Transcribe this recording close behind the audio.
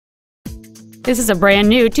This is a brand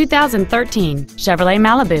new 2013 Chevrolet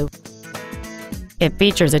Malibu. It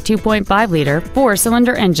features a 2.5-liter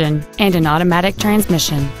four-cylinder engine and an automatic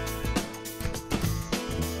transmission.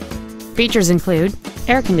 Features include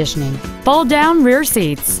air conditioning, fold-down rear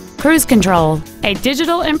seats, cruise control, a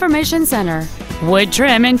digital information center, wood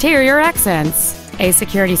trim interior accents, a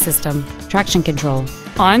security system, traction control,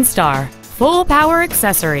 OnStar, full power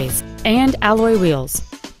accessories, and alloy wheels.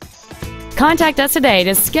 Contact us today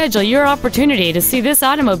to schedule your opportunity to see this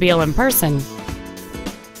automobile in person.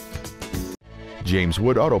 James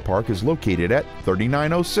Wood Auto Park is located at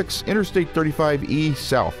 3906 Interstate 35E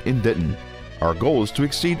South in Denton. Our goal is to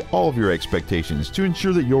exceed all of your expectations to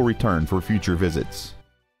ensure that you'll return for future visits.